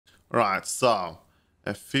Right, so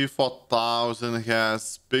a F4000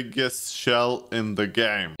 has biggest shell in the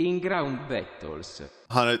game. In ground vectors.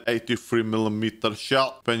 183mm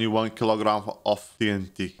shell, 21 kilogram of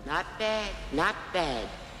TNT. Not bad, not bad.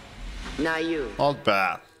 Now you. Not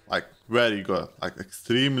bad. Like, very good. Like,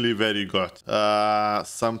 extremely very good.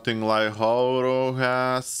 Something like Horo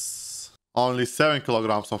has only 7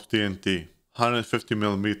 kilograms of TNT.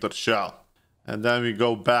 150mm shell. And then we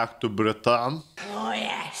go back to Britain. Oh,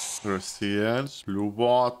 yes. Russians, blue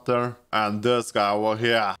water. And this guy over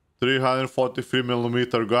here.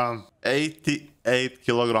 343mm gun. 88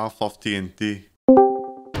 kilograms of TNT.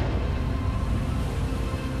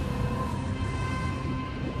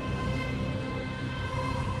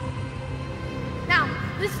 Now,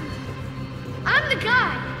 listen. I'm the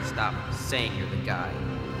guy. Stop saying you're the guy.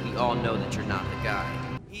 We all know that you're not the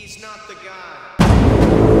guy. He's not the guy.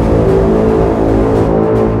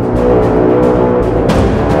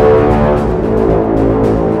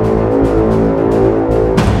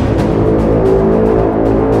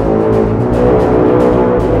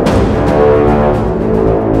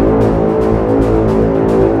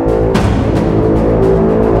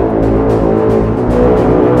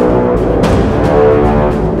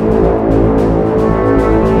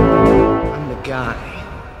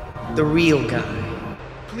 The real guy.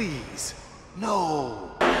 Please, no.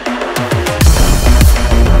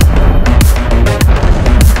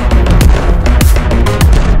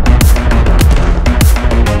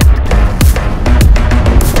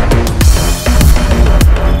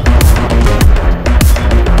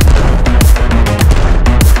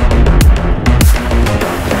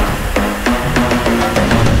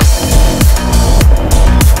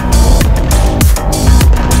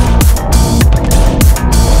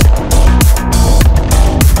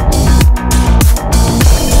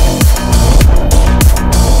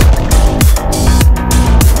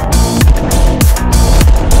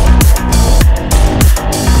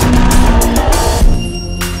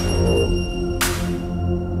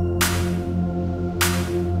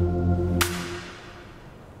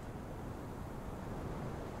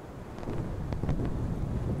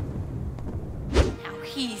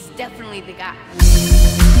 He's definitely the guy.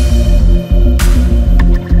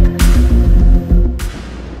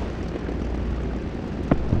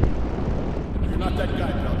 You're not that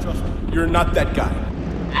guy, pal. Trust me. You're not that guy.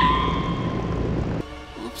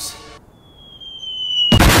 Oops.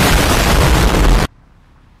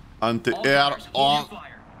 Anti-air on.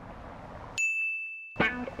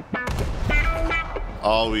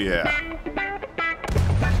 Oh yeah.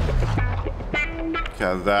 Look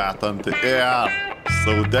at that anti-air.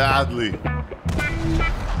 So deadly.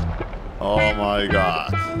 Oh my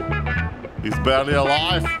god. He's barely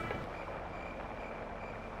alive.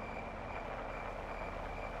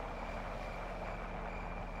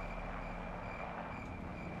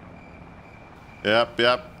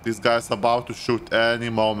 Yep. This guy's about to shoot any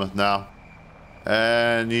moment now.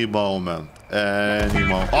 Any moment.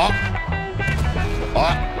 Oh!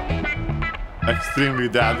 Extremely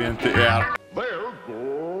deadly in the air.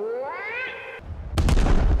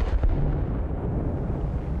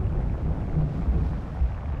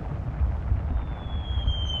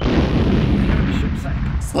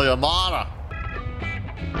 Sayonara!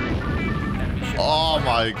 Oh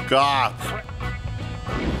my god!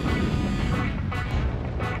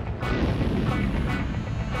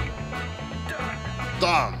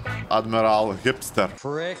 Done! Admiral Hipster.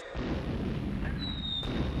 Frick.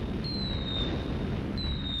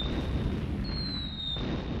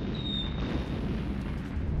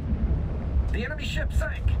 The enemy ship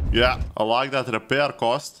sank. Yeah, I like that repair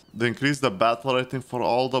cost. They increased the battle rating for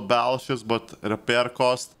all the battleships, but repair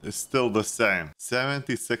cost is still the same.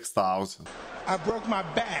 76,000. I broke my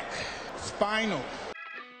back. Spinal.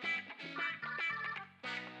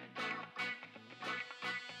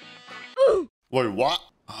 Wait, what?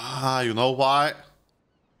 Ah, you know why?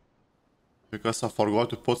 Because I forgot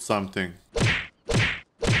to put something.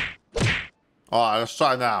 Alright, let's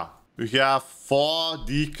try now. We have 4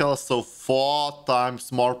 decals, so 4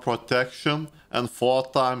 times more protection and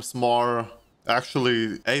 4 times more...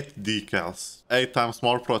 Actually, 8 decals. 8 times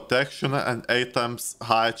more protection and 8 times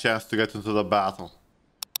higher chance to get into the battle.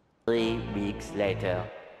 3 weeks later.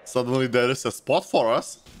 Suddenly there is a spot for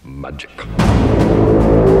us. Magic.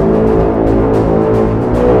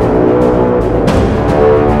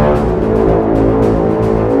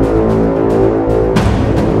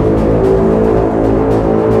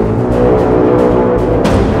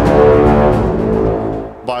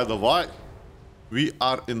 By the way, we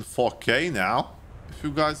are in 4K now. If you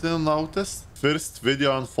guys didn't notice, first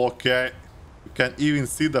video in 4K. You can even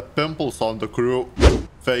see the pimples on the crew.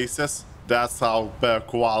 faces. That's how bad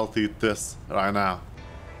quality it is right now.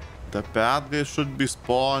 The bad guy should be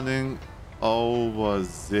spawning over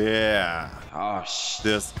there. Oh, shit.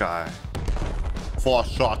 This guy. 4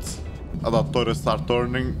 shots. And the turrets are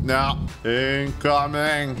turning now.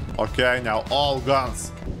 Incoming. Okay, now all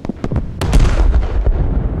guns.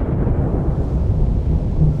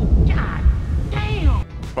 God damn!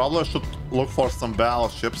 Probably should look for some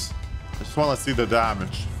battleships. I just want to see the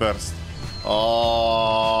damage first.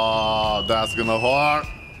 Oh, that's gonna hurt.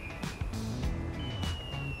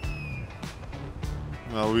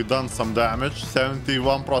 Well, we done some damage.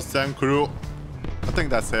 71% crew. I think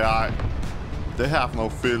that's AI. They have no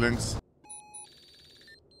feelings.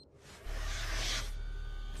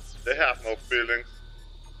 They have no feelings.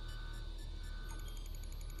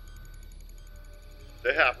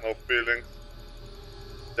 They have no feelings.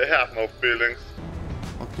 They have no feelings.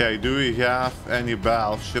 Okay, do we have any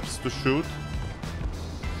battleships to shoot?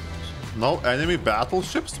 No enemy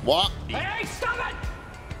battleships? What? Hey, stop it!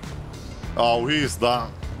 Oh, he's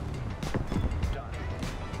done.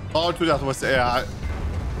 Oh, that was AI.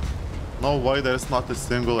 No way, there's not a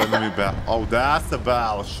single enemy battle. Oh, that's a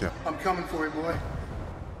battleship. I'm coming for you, boy.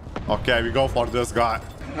 Okay, we go for this guy.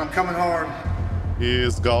 And I'm coming hard. He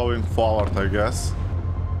is going forward, I guess.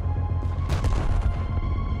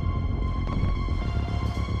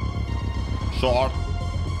 Short.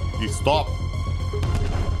 He stopped.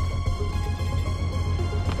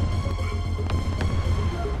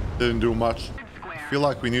 Didn't do much. I feel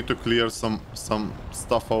like we need to clear some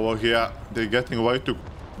stuff over here. They're getting way too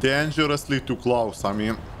dangerously too close. I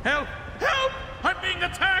mean, Help! Help! I'm being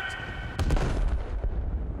attacked!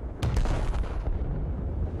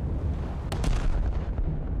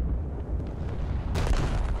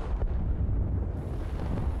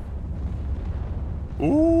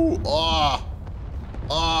 ooh,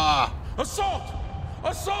 Assault!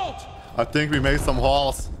 Assault! I think we made some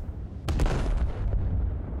hauls.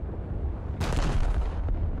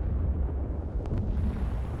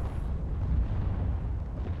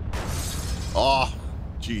 Oh,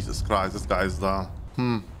 Jesus Christ, this guy's down.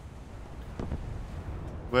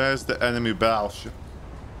 Where's the enemy battleship?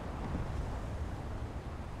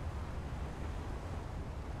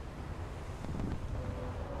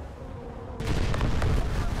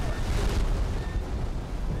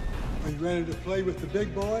 Are you ready to play with the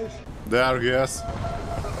big boys? There he is.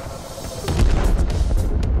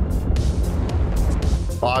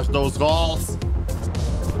 Watch those goals.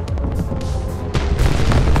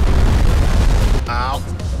 Ow.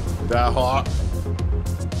 That hard.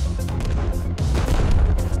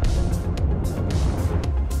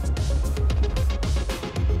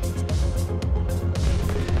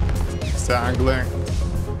 Sangling.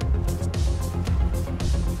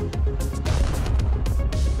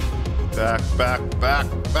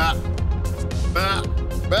 Back.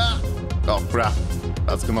 Oh crap.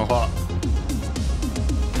 That's gonna hurt.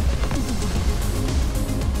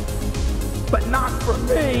 But not for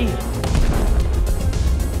me!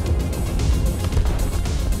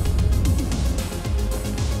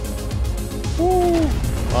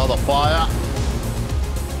 Another fire.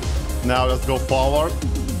 Now let's go forward.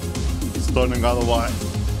 It's turning other way.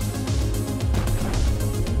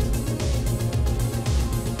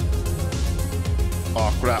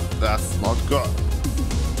 Oh crap, that's not good.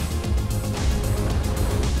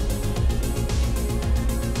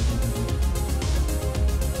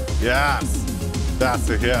 Yes, that's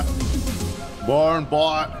a hit. Burn,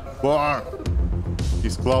 boy, burn.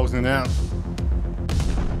 He's closing in.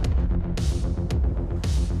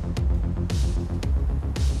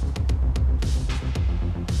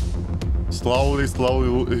 Slowly,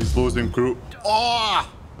 he's losing crew. Oh!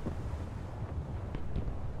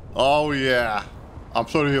 Oh yeah. I'm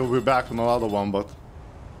sure he'll be back in another one, but...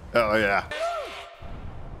 hell yeah.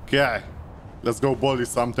 Okay. Let's go bully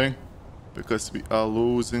something. Because we are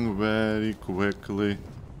losing very quickly.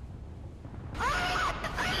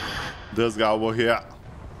 This guy over here.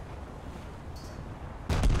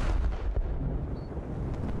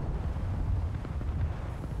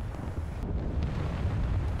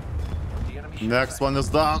 Next one is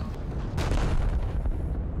done.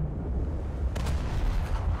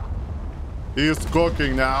 He's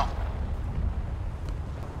cooking now.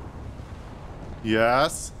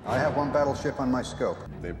 Yes. I have one battleship on my scope.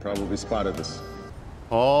 They probably spotted us.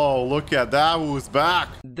 Oh, look at that, who's back.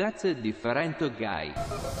 That's a different guy.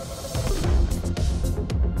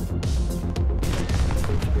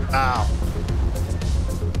 Ow.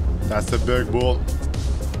 That's a big bull.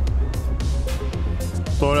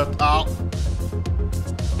 Turret out.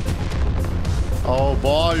 Oh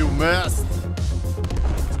boy, you missed.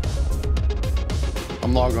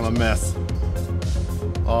 I'm not gonna miss.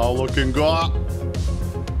 Oh, looking good.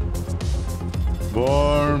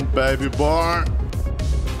 Burn, baby, burn.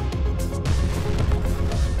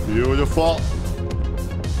 Beautiful.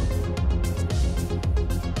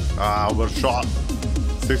 Ah, overshot.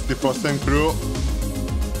 60% crew.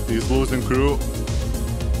 He's losing crew.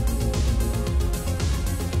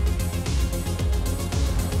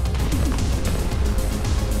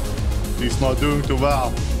 He's not doing too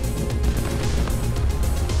well.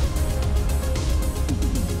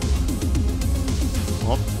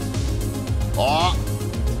 Oh,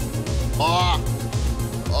 oh,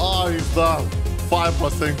 oh, he's done.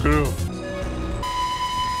 5% crew.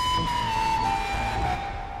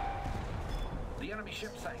 The enemy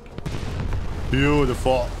ship sank.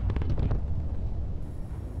 Beautiful.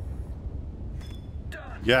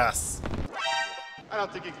 Yes. I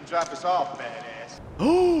don't think you can drop us off, badass.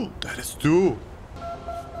 Oh, that is two.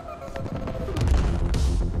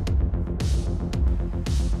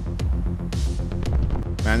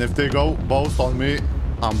 And if they go both on me,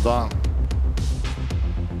 I'm done.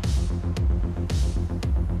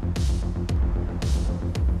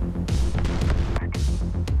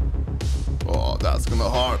 Oh, that's gonna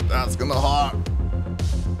hurt. That's gonna hurt.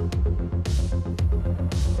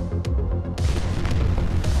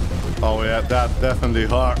 Oh yeah, that definitely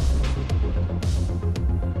hurt.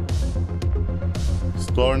 It's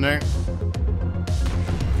turning.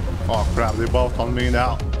 Oh crap, they both on me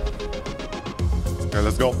now. Okay,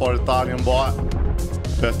 let's go for the Italian boy.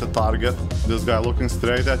 Hit the target. This guy looking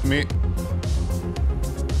straight at me.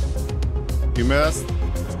 He missed.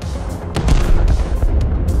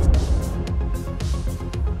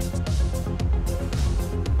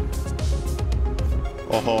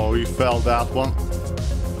 Oh, he fell that one.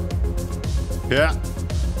 Yeah.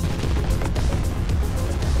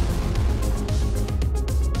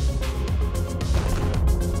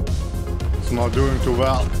 It's not doing too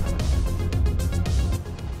well.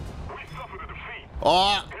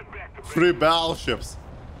 Oh, 3 battleships.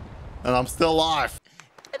 And I'm still alive.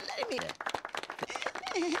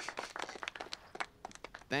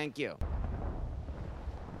 Thank you.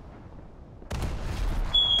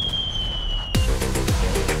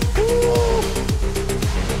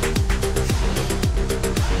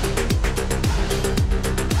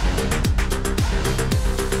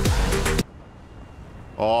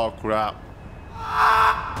 Oh crap.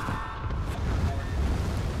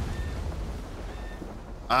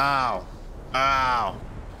 Ow. Ow.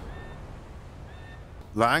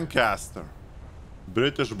 Lancaster.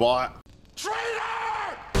 British boy. Traitor!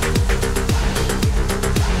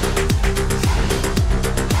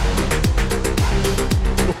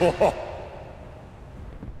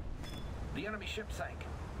 The enemy ship sank.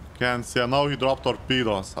 Can't see. I know he dropped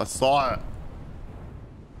torpedoes. I saw it.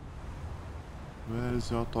 Where is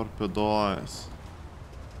your torpedoes?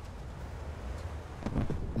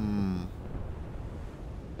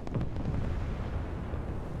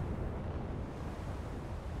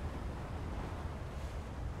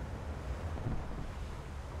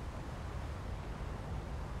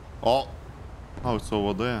 Oh, it's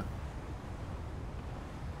over there.